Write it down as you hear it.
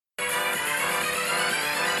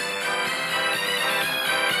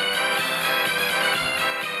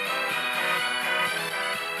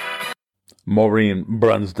Maureen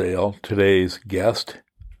Brunsdale, today's guest,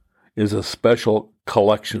 is a special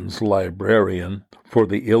collections librarian for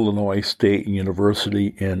the Illinois State University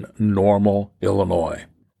in Normal, Illinois.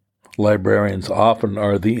 Librarians often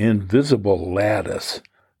are the invisible lattice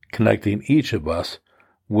connecting each of us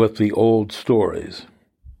with the old stories.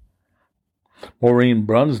 Maureen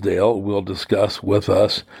Brunsdale will discuss with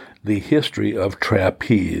us the history of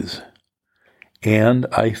trapeze. And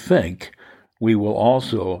I think we will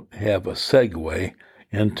also have a segue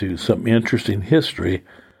into some interesting history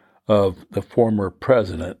of the former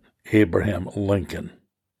President, Abraham Lincoln.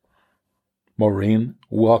 Maureen,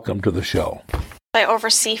 welcome to the show. I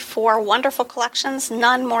oversee 4 wonderful collections,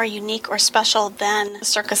 none more unique or special than the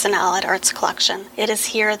Circus and Allied Arts collection. It is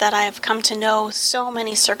here that I have come to know so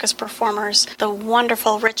many circus performers, the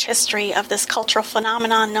wonderful, rich history of this cultural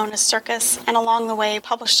phenomenon known as circus, and along the way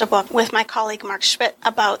published a book with my colleague Mark Schmidt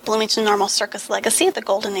about Bloomington Normal Circus legacy, the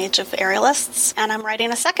golden age of aerialists, and I'm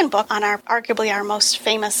writing a second book on arguably our most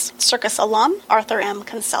famous circus alum, Arthur M.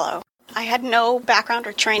 Kinsello. I had no background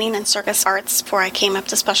or training in circus arts before I came up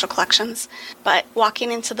to Special Collections, but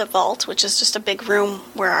walking into the vault, which is just a big room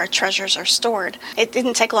where our treasures are stored, it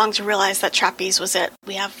didn't take long to realize that trapeze was it.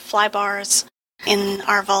 We have fly bars in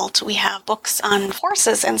our vault. We have books on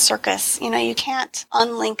horses and circus. You can't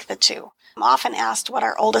unlink the two. I'm often asked what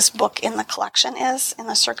our oldest book in the collection is, in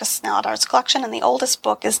the Circus and Allied Arts collection, and the oldest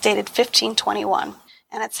book is dated 1521,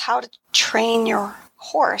 and it's how to train your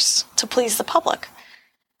horse to please the public.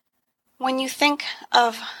 When you think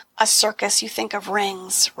of a circus, you think of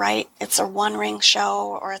rings, right? It's a 1-ring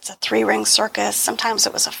show or it's a 3-ring circus. Sometimes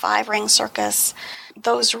it was a 5-ring circus.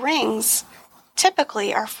 Those rings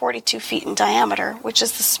typically are 42 feet in diameter, which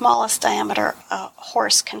is the smallest diameter a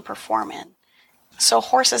horse can perform in. So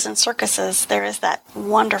horses and circuses, there is that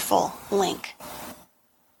wonderful link.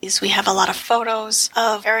 We have a lot of photos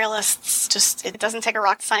of aerialists. It doesn't take a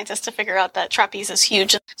rocket scientist to figure out that trapeze is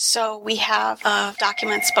huge. So we have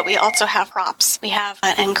documents, but we also have props. We have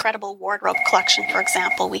an incredible wardrobe collection, for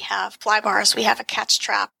example. We have fly bars. We have a catch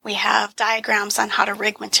trap. We have diagrams on how to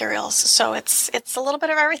rig materials. So it's a little bit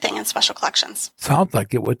of everything in Special Collections. Sounds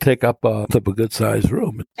like it would take up a good-sized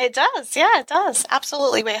room. It does. Yeah, it does.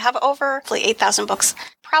 Absolutely. We have over 8,000 books,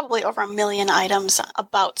 probably over 1 million items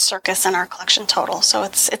about circus in our collection total. So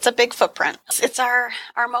it's a big footprint. It's our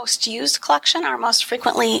most used collection, our most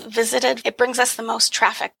frequently visited. It brings us the most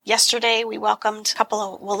traffic. Yesterday, we welcomed a couple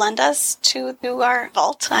of Walendas to our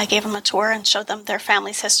vault. I gave them a tour and showed them their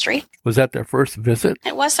family's history. Was that their first visit?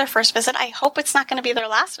 It was their first visit. I hope it's not going to be their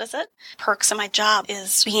last visit. Perks of my job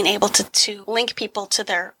is being able to link people to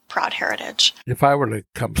their proud heritage. If I were to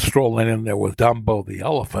come strolling in there with Dumbo the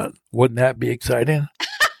elephant, wouldn't that be exciting?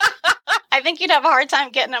 I think you'd have a hard time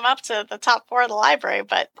getting them up to the top floor of the library,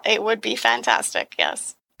 but it would be fantastic,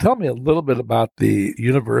 yes. Tell me a little bit about the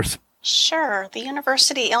university. Sure. The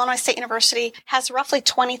university, Illinois State University, has roughly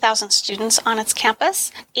 20,000 students on its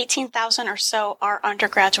campus. 18,000 or so are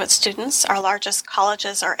undergraduate students. Our largest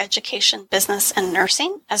colleges are education, business, and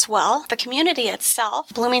nursing as well. The community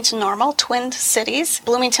itself, Bloomington Normal, twinned cities.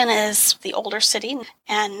 Bloomington is the older city,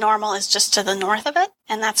 and Normal is just to the north of it.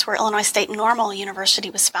 And that's where Illinois State Normal University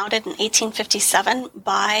was founded in 1857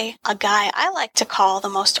 by a guy I like to call the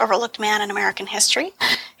most overlooked man in American history.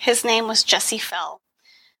 His name was Jesse Fell.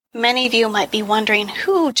 Many of you might be wondering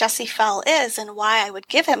who Jesse Fell is and why I would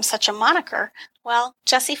give him such a moniker. Well,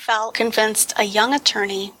 Jesse Fell convinced a young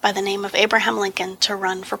attorney by the name of Abraham Lincoln to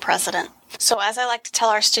run for president. So as I like to tell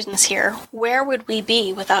our students here, where would we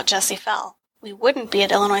be without Jesse Fell? We wouldn't be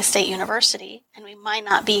at Illinois State University, and we might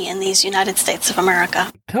not be in these United States of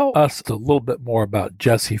America. Tell us a little bit more about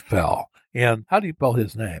Jesse Fell, and how do you spell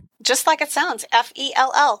his name? Just like it sounds,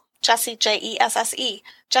 F-E-L-L. Jesse, J-E-S-S-E.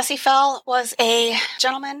 Jesse Fell was a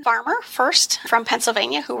gentleman farmer first from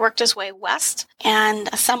Pennsylvania who worked his way west and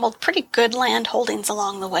assembled pretty good land holdings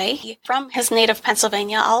along the way from his native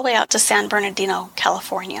Pennsylvania all the way out to San Bernardino,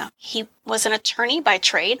 California. He was an attorney by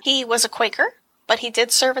trade. He was a Quaker, but he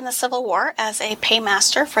did serve in the Civil War as a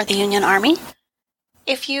paymaster for the Union Army.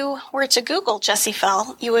 If you were to Google Jesse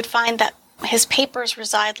Fell, you would find that his papers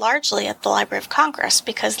reside largely at the Library of Congress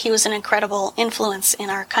because he was an incredible influence in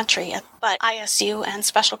our country. But ISU and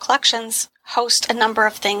Special Collections host a number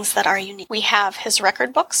of things that are unique. We have his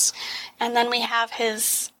record books, and then we have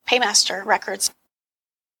his paymaster records.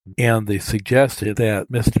 And they suggested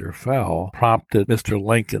that Mr. Fell prompted Mr.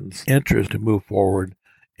 Lincoln's interest to move forward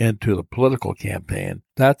into the political campaign.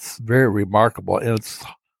 That's very remarkable, and it's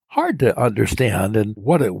hard to understand and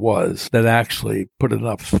what it was that actually put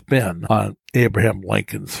enough spin on Abraham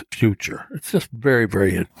Lincoln's future. It's just very,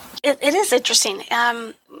 very It is interesting.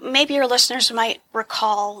 Maybe your listeners might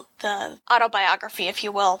recall the autobiography, if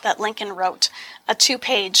you will, that Lincoln wrote, a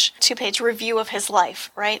two-page review of his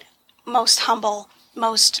life, right? Most humble,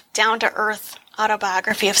 most down-to-earth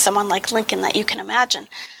autobiography of someone like Lincoln that you can imagine.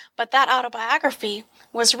 But that autobiography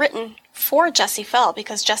was written for Jesse Fell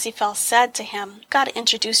because Jesse Fell said to him, "You've got to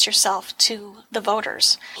introduce yourself to the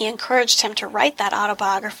voters." He encouraged him to write that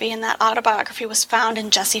autobiography, and that autobiography was found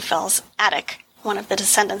in Jesse Fell's attic. One of the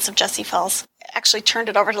descendants of Jesse Fell's actually turned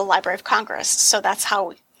it over to the Library of Congress. So that's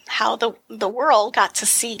how the world got to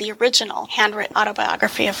see the original handwritten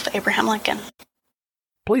autobiography of Abraham Lincoln.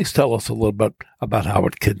 Please tell us a little bit about how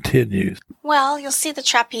it continues. Well, you'll see the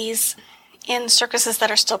trapeze in circuses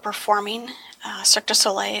that are still performing. Cirque du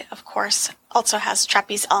Soleil, of course, also has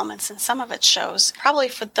trapeze elements in some of its shows. Probably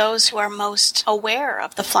for those who are most aware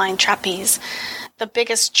of the flying trapeze, the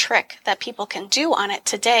biggest trick that people can do on it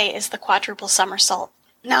today is the quadruple somersault.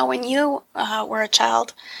 Now, when you were a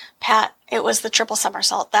child, Pat, it was the triple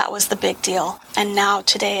somersault. That was the big deal. And now,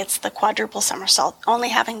 today, it's the quadruple somersault, only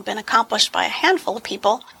having been accomplished by a handful of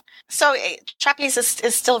people. So trapeze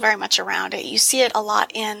is still very much around. You see it a lot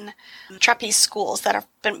in trapeze schools that have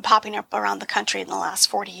been popping up around the country in the last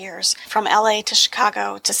 40 years. From LA to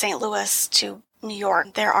Chicago to St. Louis to New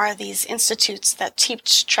York, there are these institutes that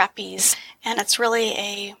teach trapeze, and it's really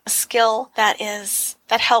a skill that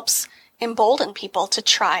helps embolden people to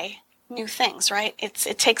try new things, right?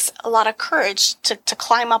 It takes a lot of courage to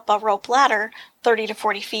climb up a rope ladder 30 to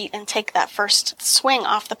 40 feet and take that first swing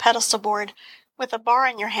off the pedestal board with a bar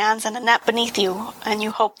in your hands and a net beneath you, and you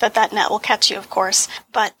hope that net will catch you, of course.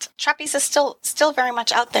 But trapeze is still very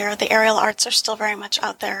much out there. The aerial arts are still very much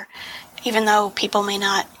out there, even though people may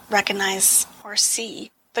not recognize or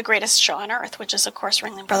see the greatest show on earth, which is, of course,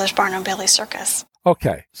 Ringling Brothers Barnum Bailey Circus.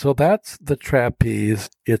 Okay, so that's the trapeze,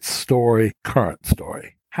 its current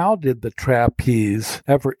story. How did the trapeze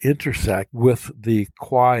ever intersect with the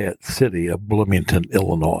quiet city of Bloomington,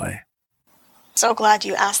 Illinois? So glad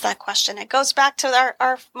you asked that question. It goes back to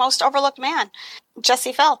our most overlooked man,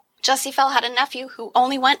 Jesse Fell. Jesse Fell had a nephew who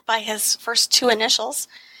only went by his first two initials.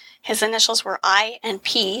 His initials were I and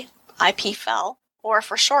P, I.P. Fell, or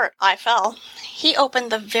for short, I Fell. He opened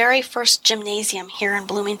the very first gymnasium here in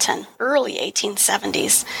Bloomington, early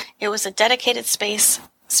 1870s. It was a dedicated space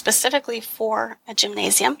specifically for a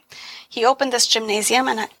gymnasium. He opened this gymnasium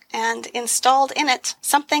and installed in it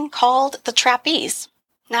something called the trapeze.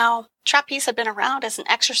 Now, trapeze had been around as an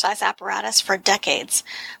exercise apparatus for decades,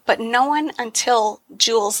 but no one until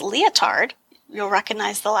Jules Leotard, you'll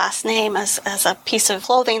recognize the last name as a piece of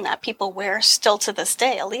clothing that people wear still to this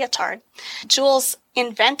day, a leotard. Jules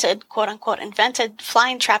invented, quote unquote,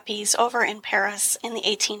 flying trapeze over in Paris in the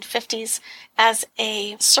 1850s as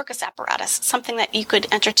a circus apparatus, something that you could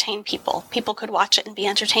entertain people. People could watch it and be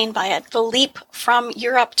entertained by it. The leap from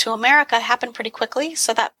Europe to America happened pretty quickly,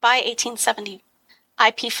 so that by 1870,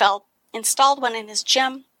 I.P. Fell installed one in his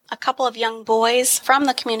gym. A couple of young boys from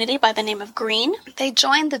the community by the name of Green, they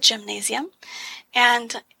joined the gymnasium,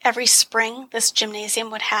 and every spring this gymnasium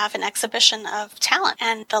would have an exhibition of talent.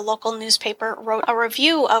 And the local newspaper wrote a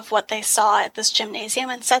review of what they saw at this gymnasium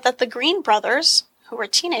and said that the Green brothers, who were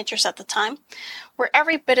teenagers at the time, were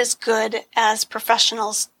every bit as good as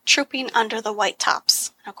professionals trooping under the white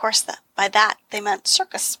tops. And of course, by that they meant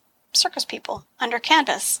circus people under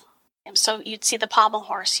canvas. So you'd see the pommel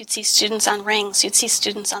horse, you'd see students on rings, you'd see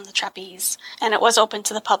students on the trapeze, and it was open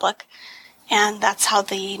to the public. And that's how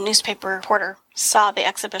the newspaper reporter saw the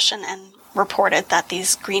exhibition and reported that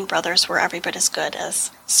these Green brothers were every bit as good as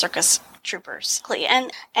circus troopers.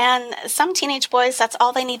 And some teenage boys, that's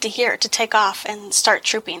all they need to hear to take off and start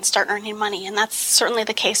trooping, start earning money. And that's certainly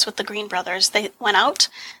the case with the Green brothers. They went out,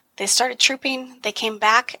 they started trooping, they came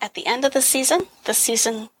back at the end of the season. The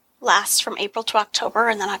season lasts from April to October,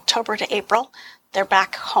 and then October to April, they're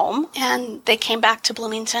back home. And they came back to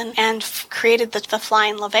Bloomington and created the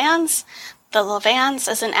Flying Levans. The Levans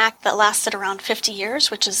is an act that lasted around 50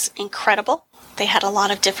 years, which is incredible. They had a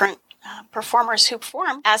lot of different performers who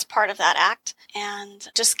performed as part of that act, and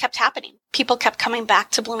just kept happening. People kept coming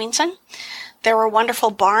back to Bloomington. There were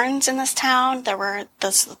wonderful barns in this town. There were the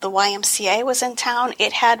YMCA was in town.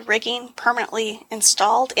 It had rigging permanently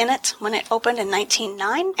installed in it when it opened in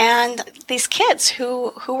 1909. And these kids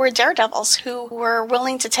who were daredevils, who were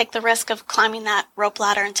willing to take the risk of climbing that rope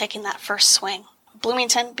ladder and taking that first swing.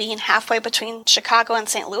 Bloomington being halfway between Chicago and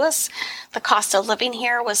St. Louis, the cost of living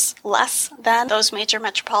here was less than those major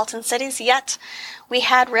metropolitan cities, yet we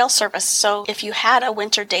had rail service. So if you had a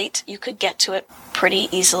winter date, you could get to it pretty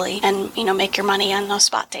easily and, make your money on those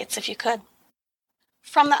spot dates if you could.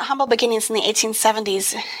 From the humble beginnings in the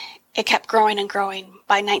 1870s, it kept growing and growing.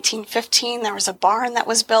 By 1915, there was a barn that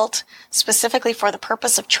was built specifically for the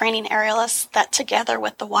purpose of training aerialists that, together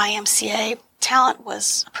with the YMCA, talent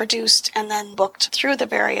was produced and then booked through the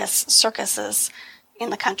various circuses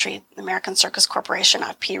in the country, the American Circus Corporation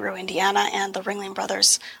out of Peru, Indiana, and the Ringling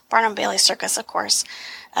Brothers Barnum Bailey Circus, of course,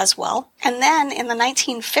 as well. And then in the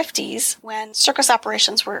 1950s, when circus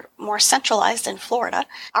operations were more centralized in Florida,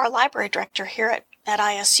 our library director here at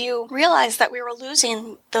ISU realized that we were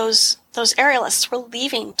losing those aerialists. Were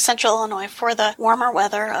leaving Central Illinois for the warmer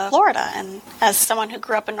weather of Florida. And as someone who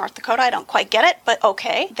grew up in North Dakota, I don't quite get it, but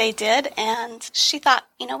okay, they did. And she thought,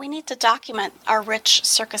 we need to document our rich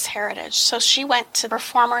circus heritage. So she went to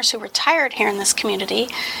performers who retired here in this community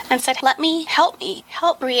and said,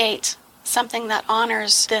 help create something that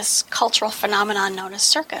honors this cultural phenomenon known as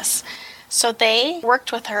circus. So they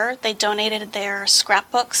worked with her. They donated their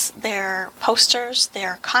scrapbooks, their posters,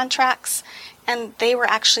 their contracts, and they were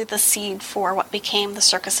actually the seed for what became the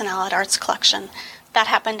Circus and Allied Arts Collection. That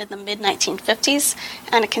happened in the mid-1950s,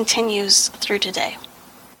 and it continues through today.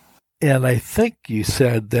 And I think you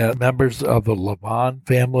said that members of the Levon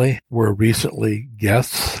family were recently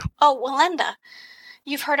guests. Oh, Wallenda.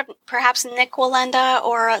 You've heard of perhaps Nick Wallenda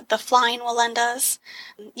or the Flying Wallendas.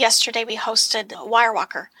 Yesterday we hosted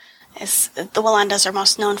Wirewalker. The Wallendas are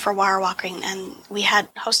most known for wire walking, and we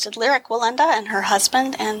had hosted Lyric Wallenda and her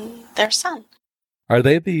husband and their son. Are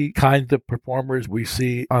they the kinds of performers we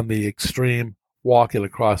see on the extreme walking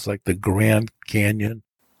across like the Grand Canyon?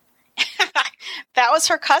 That was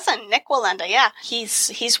her cousin, Nick Wallenda, yeah.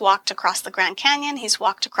 He's walked across the Grand Canyon. He's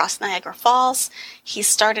walked across Niagara Falls. He's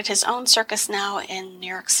started his own circus now in New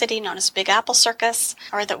York City known as Big Apple Circus,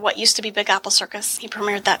 or what used to be Big Apple Circus. He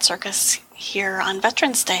premiered that circus here on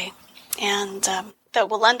Veterans Day. And the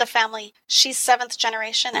Wallenda family, she's 7th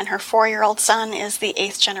generation, and her 4-year-old son is the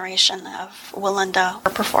 8th generation of Wallenda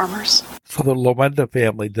performers. So the Wallenda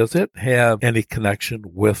family, does it have any connection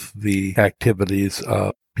with the activities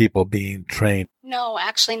of people being trained? No,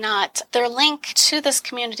 actually not. Their link to this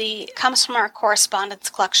community comes from our correspondence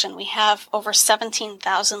collection. We have over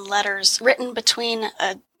 17,000 letters written between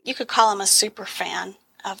you could call him a super fan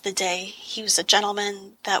of the day. He was a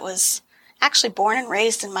gentleman that was actually born and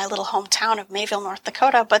raised in my little hometown of Mayville, North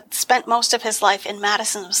Dakota, but spent most of his life in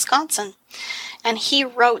Madison, Wisconsin. And he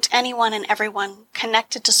wrote anyone and everyone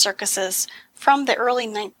connected to circuses from the early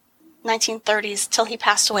 1930s till he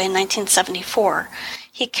passed away in 1974.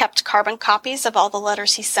 He kept carbon copies of all the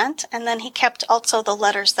letters he sent, and then he kept also the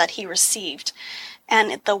letters that he received.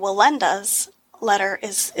 And the Wallenda's letter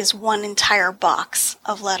is one entire box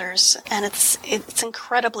of letters, and it's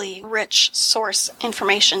incredibly rich source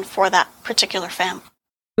information for that particular family.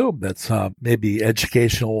 So that's maybe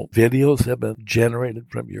educational videos have been generated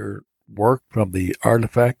from your work, from the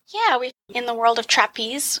artifact? Yeah, in the world of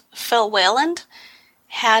trapeze, Phil Wayland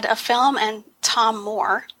had a film, and Tom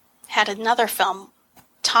Moore had another film.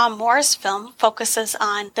 Tom Moore's film focuses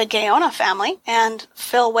on the Gaona family, and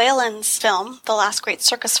Phil Wayland's film, The Last Great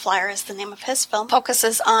Circus Flyer is the name of his film,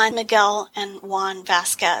 focuses on Miguel and Juan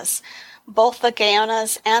Vasquez. Both the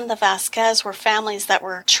Gaonas and the Vasquez were families that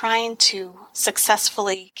were trying to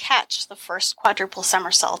successfully catch the first quadruple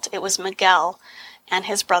somersault. It was Miguel and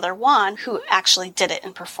his brother Juan who actually did it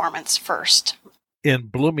in performance first. In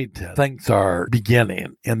Bloomington, things are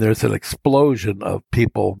beginning, and there's an explosion of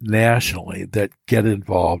people nationally that get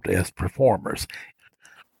involved as performers.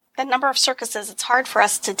 The number of circuses, it's hard for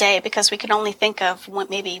us today because we can only think of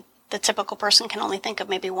maybe the typical person can only think of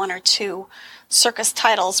maybe 1 or 2 circus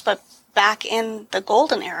titles, but back in the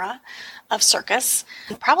golden era of circus,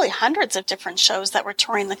 probably hundreds of different shows that were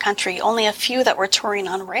touring the country, only a few that were touring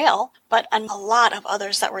on rail, but a lot of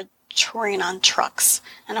others that were touring on trucks.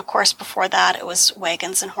 And of course, before that, it was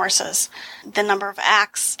wagons and horses. The number of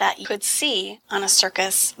acts that you could see on a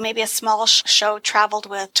circus, maybe a small show traveled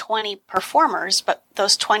with 20 performers, but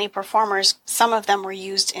those 20 performers, some of them were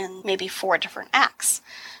used in maybe 4 different acts.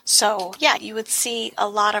 So yeah, you would see a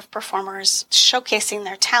lot of performers showcasing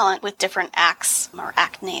their talent with different acts or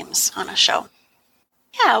act names on a show.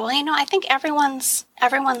 Yeah, well, I think everyone's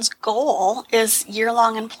goal is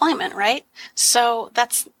year-long employment, right? So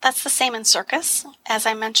that's the same in circus. As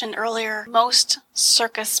I mentioned earlier, most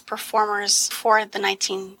circus performers before the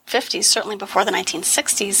 1950s, certainly before the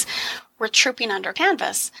 1960s, were trooping under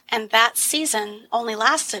canvas. And that season only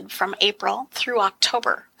lasted from April through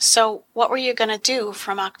October. So what were you going to do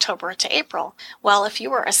from October to April? Well, if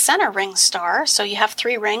you were a center ring star, so you have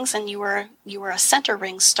 3 rings and you were a center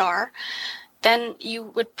ring star, then you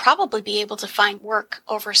would probably be able to find work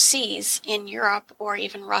overseas in Europe or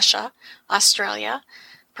even Russia, Australia,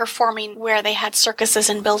 performing where they had circuses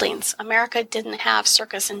and buildings. America didn't have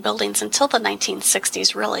circus and buildings until the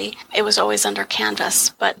 1960s, really. It was always under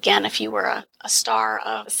canvas. But again, if you were a star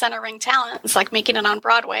of center ring talent, it's like making it on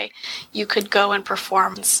Broadway, you could go and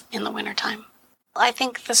perform in the wintertime. I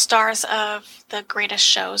think the stars of the greatest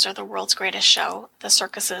shows or the world's greatest show, the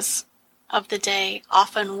circuses of the day,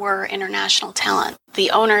 often were international talent.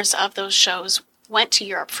 The owners of those shows went to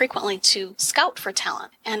Europe frequently to scout for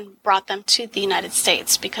talent and brought them to the United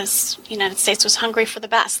States because the United States was hungry for the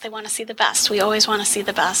best. They want to see the best. We always want to see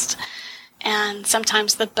the best. And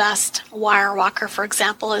sometimes the best wire walker, for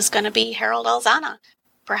example, is going to be Harold Alzana.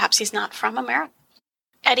 Perhaps he's not from America.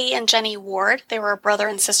 Eddie and Jenny Ward, they were a brother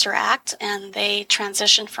and sister act, and they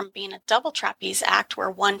transitioned from being a double trapeze act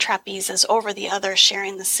where one trapeze is over the other,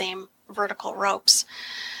 sharing the same vertical ropes.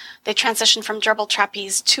 They transitioned from double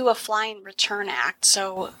trapeze to a flying return act.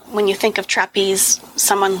 So when you think of trapeze,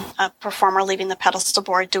 a performer leaving the pedestal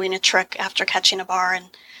board, doing a trick after catching a bar and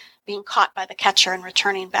being caught by the catcher and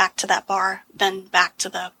returning back to that bar, then back to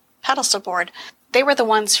the pedestal board. They were the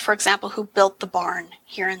ones, for example, who built the barn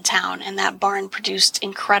here in town, and that barn produced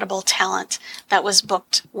incredible talent that was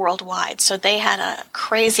booked worldwide. So they had a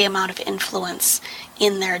crazy amount of influence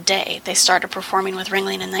in their day. They started performing with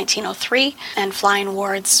Ringling in 1903, and Flying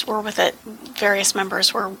Wards were with it. Various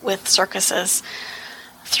members were with circuses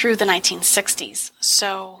through the 1960s.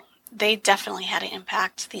 So they definitely had an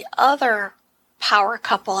impact. The other power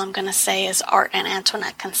couple, I'm going to say, is Art and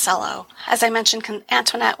Antoinette Kinsella. As I mentioned,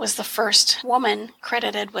 Antoinette was the first woman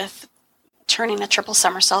credited with turning a triple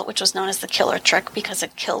somersault, which was known as the killer trick because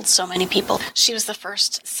it killed so many people. She was the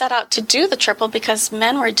first set out to do the triple because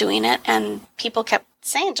men were doing it, and people kept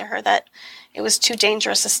saying to her that it was too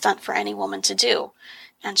dangerous a stunt for any woman to do.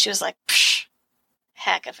 And she was like, psh,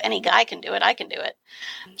 heck, if any guy can do it, I can do it.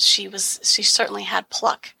 She certainly had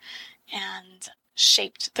pluck and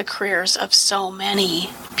shaped the careers of so many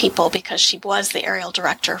people because she was the aerial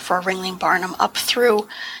director for Ringling Barnum up through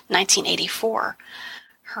 1984.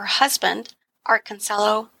 Her husband, Art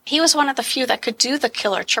Kinsella, he was one of the few that could do the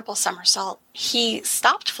killer triple somersault. He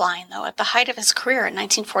stopped flying, though, at the height of his career in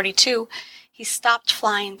 1942. He stopped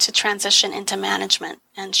flying to transition into management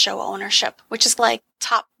and show ownership, which is like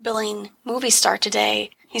top billing movie star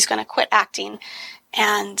today. He's going to quit acting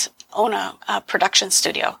and own a production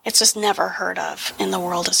studio. It's just never heard of in the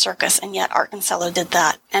world of circus, and yet Art Kinsella did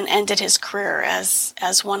that and ended his career as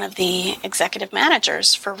one of the executive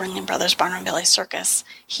managers for Ringling Brothers Barnum and Bailey Circus.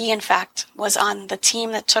 He, in fact, was on the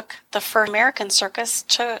team that took the first American circus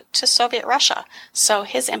to Soviet Russia, so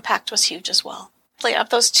his impact was huge as well. Of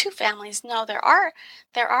those two families, no, there are,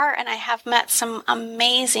 and I have met some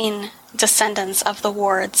amazing descendants of the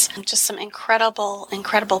Wards, just some incredible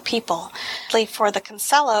people. For the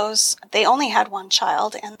Kinsellas, they only had one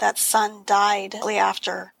child, and that son died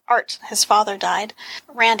after Art, his father, died.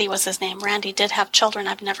 Randy was his name. Randy did have children.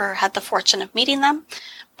 I've never had the fortune of meeting them,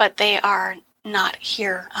 but they are not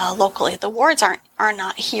here locally. The Wards are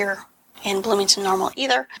not here in Bloomington Normal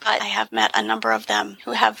either, but I have met a number of them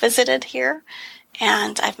who have visited here,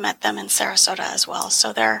 and I've met them in Sarasota as well.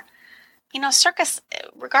 So they're, circus,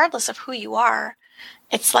 regardless of who you are,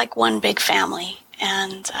 it's like one big family.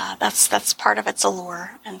 And that's part of its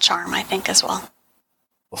allure and charm, I think, as well.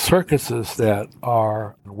 Circuses that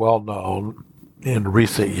are well known in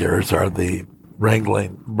recent years are the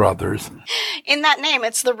Ringling Brothers. In that name,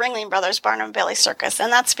 it's the Ringling Brothers Barnum and Bailey Circus.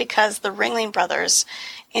 And that's because the Ringling Brothers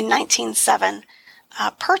in 1907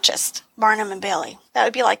 purchased Barnum and Bailey. That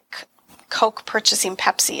would be like Coke purchasing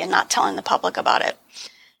Pepsi and not telling the public about it.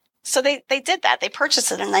 So they did that. They purchased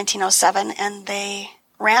it in 1907, and they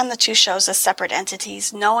ran the two shows as separate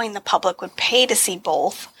entities, knowing the public would pay to see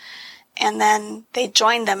both. And then they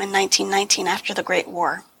joined them in 1919 after the Great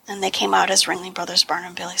War, and they came out as Ringling Brothers Barnum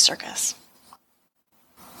and Bailey Circus.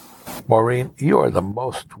 Maureen, you are the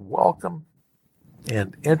most welcome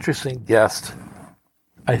and interesting guest.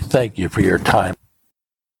 I thank you for your time.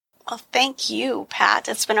 Well, thank you, Pat.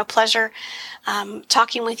 It's been a pleasure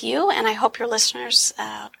talking with you, and I hope your listeners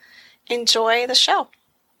enjoy the show.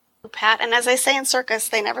 Pat, and as they say in circus,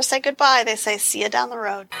 they never say goodbye. They say, see you down the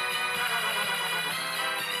road.